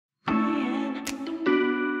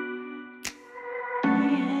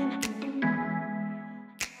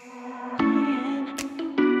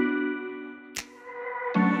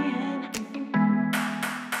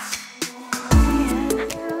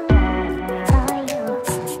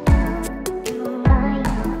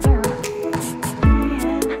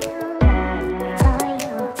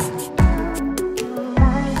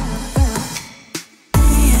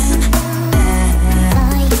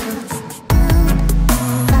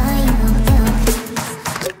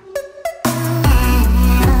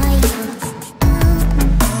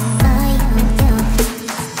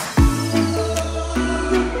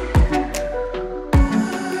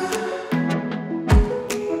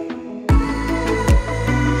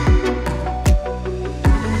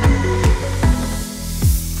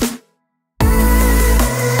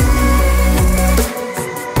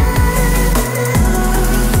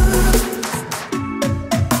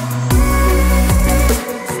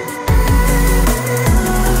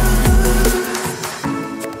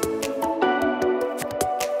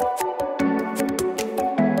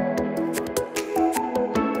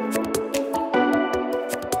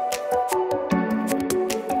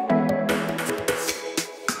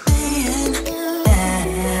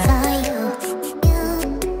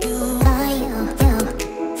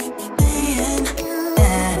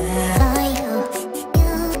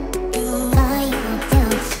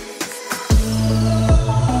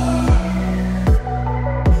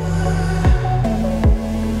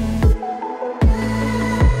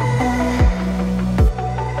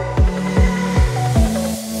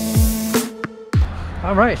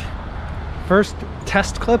first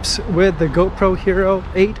test clips with the GoPro Hero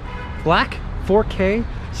 8 Black 4K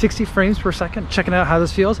 60 frames per second, checking out how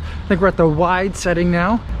this feels. I think we're at the wide setting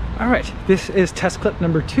now. All right, this is test clip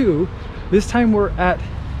number 2. This time we're at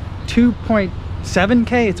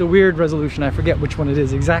 2.7K. It's a weird resolution, I forget which one it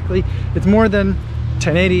is exactly. It's more than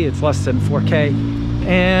 1080, it's less than 4K,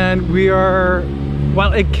 and we are,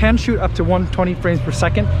 while it can shoot up to 120 frames per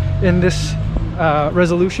second in this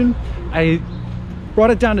resolution, I brought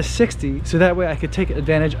it down to 60 so that way I could take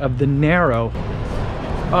advantage of the narrow.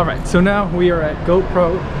 All right, so now we are at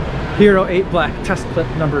GoPro Hero 8 Black test clip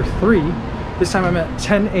number 3. This time I'm at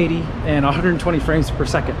 1080 and 120 frames per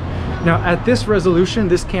second. Now at this resolution,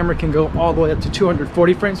 this camera can go all the way up to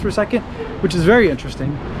 240 frames per second, which is very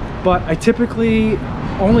interesting. But I typically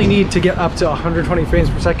only need to get up to 120 frames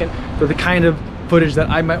per second for the kind of footage that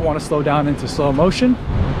I might want to slow down into slow motion.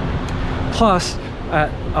 Plus, at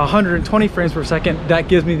 120 frames per second, that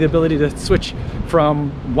gives me the ability to switch from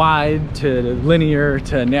wide to linear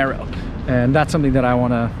to narrow. And that's something that I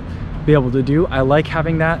want to be able to do. I like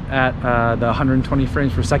having that at the 120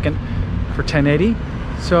 frames per second for 1080.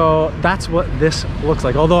 So that's what this looks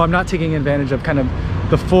like. Although I'm not taking advantage of kind of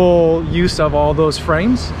the full use of all those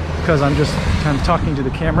frames because I'm just kind of talking to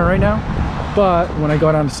the camera right now. But when I go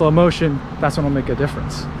down to slow motion, that's when it'll make a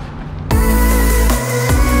difference.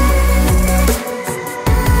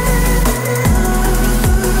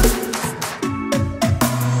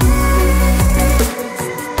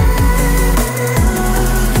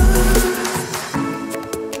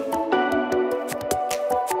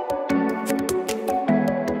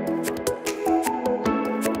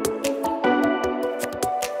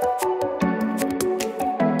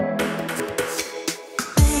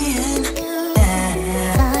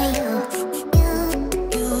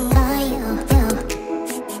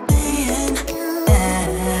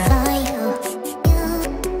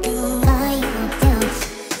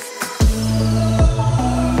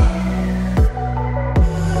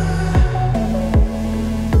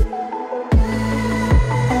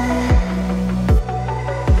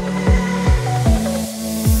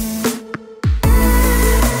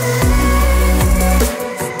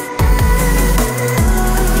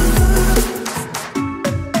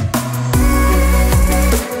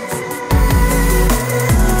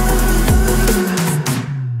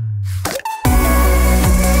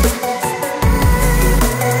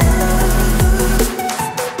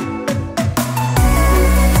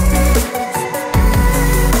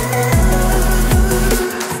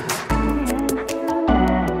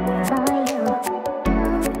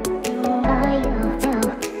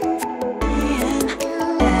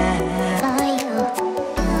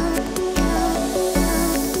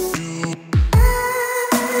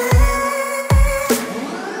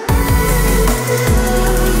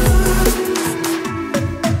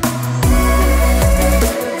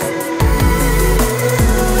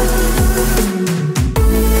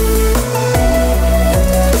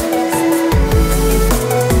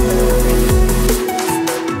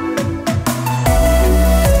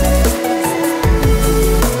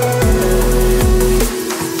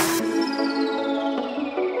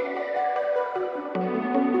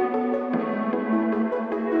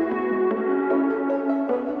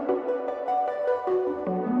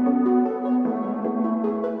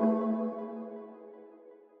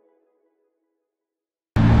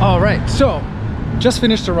 All right, so just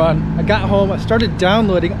finished a run. I got home, I started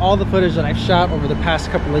downloading all the footage that I've shot over the past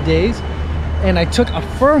couple of days, and I took a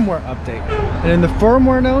firmware update. And in the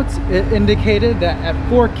firmware notes, it indicated that at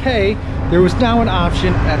 4K, there was now an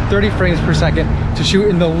option at 30 frames per second to shoot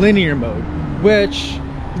in the linear mode, which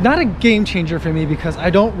is not a game changer for me because I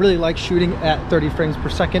don't really like shooting at 30 frames per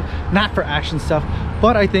second, not for action stuff,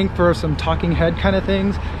 but I think for some talking head kind of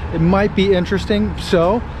things, it might be interesting.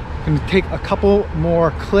 So I'm gonna take a couple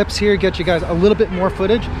more clips here, get you guys a little bit more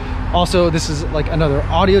footage. Also, this is like another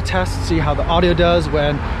audio test, see how the audio does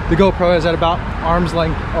when the GoPro is at about arm's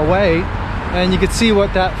length away. And you can see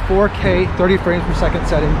what that 4K 30 frames per second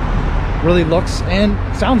setting really looks and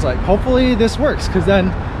sounds like. Hopefully this works, because then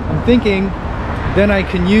I'm thinking then I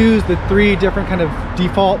can use the 3 different kind of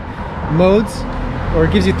default modes, or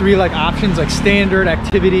it gives you 3 like options, like standard,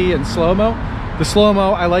 activity, and slow-mo. The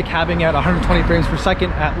slow-mo I like having at 120 frames per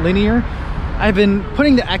second at linear. I've been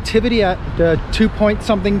putting the activity at the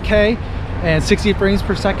 2-point-something K and 60 frames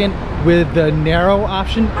per second with the narrow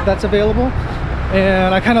option that's available.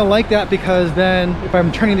 And I kind of like that because then if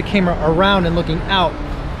I'm turning the camera around and looking out,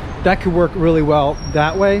 that could work really well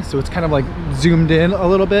that way. So it's kind of like zoomed in a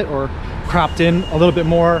little bit or cropped in a little bit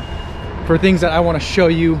more for things that I want to show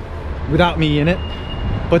you without me in it.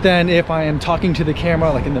 But then if I am talking to the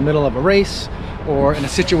camera like in the middle of a race or in a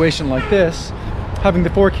situation like this, having the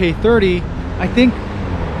 4K 30, I think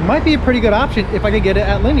might be a pretty good option if I could get it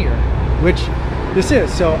at linear, which this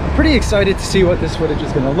is. So I'm pretty excited to see what this footage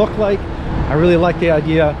is gonna look like. I really like the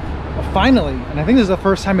idea of finally, and I think this is the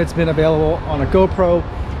first time it's been available on a GoPro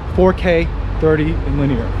 4K 30 in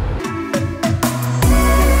linear.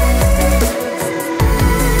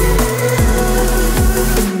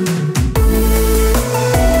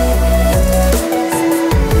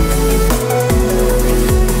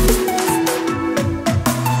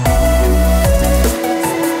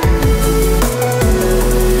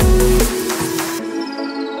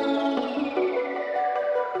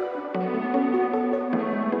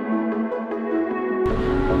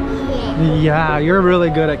 Yeah, you're really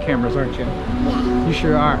good at cameras, aren't you? Yeah. You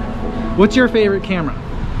sure are. What's your favorite camera?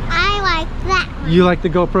 I like that one. You like the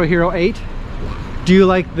GoPro Hero 8? Yeah. Do you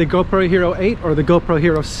like the GoPro Hero 8 or the GoPro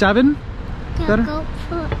Hero 7 The better?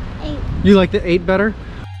 GoPro 8. You like the 8 better?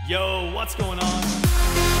 Yo, what's going on?